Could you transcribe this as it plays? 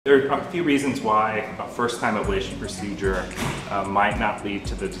There are a few reasons why a first-time ablation procedure might not lead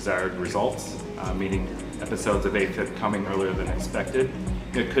to the desired results, meaning episodes of AFib coming earlier than expected.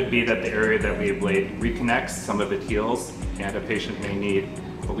 It could be that the area that we ablate reconnects, some of it heals, and a patient may need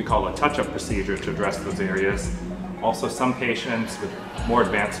what we call a touch-up procedure to address those areas. Also, some patients with more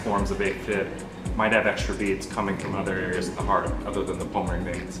advanced forms of AFib might have extra beads coming from other areas of the heart other than the pulmonary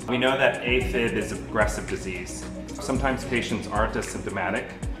veins. We know that AFib is a progressive disease. Sometimes patients aren't as symptomatic.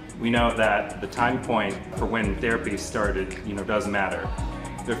 We know that the time point for when therapy started, does matter.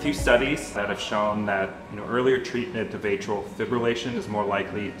 There are a few studies that have shown that earlier treatment of atrial fibrillation is more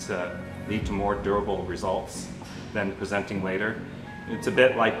likely to lead to more durable results than presenting later. It's a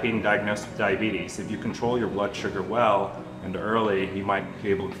bit like being diagnosed with diabetes. If you control your blood sugar well and early, you might be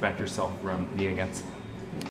able to prevent yourself from needing insulin.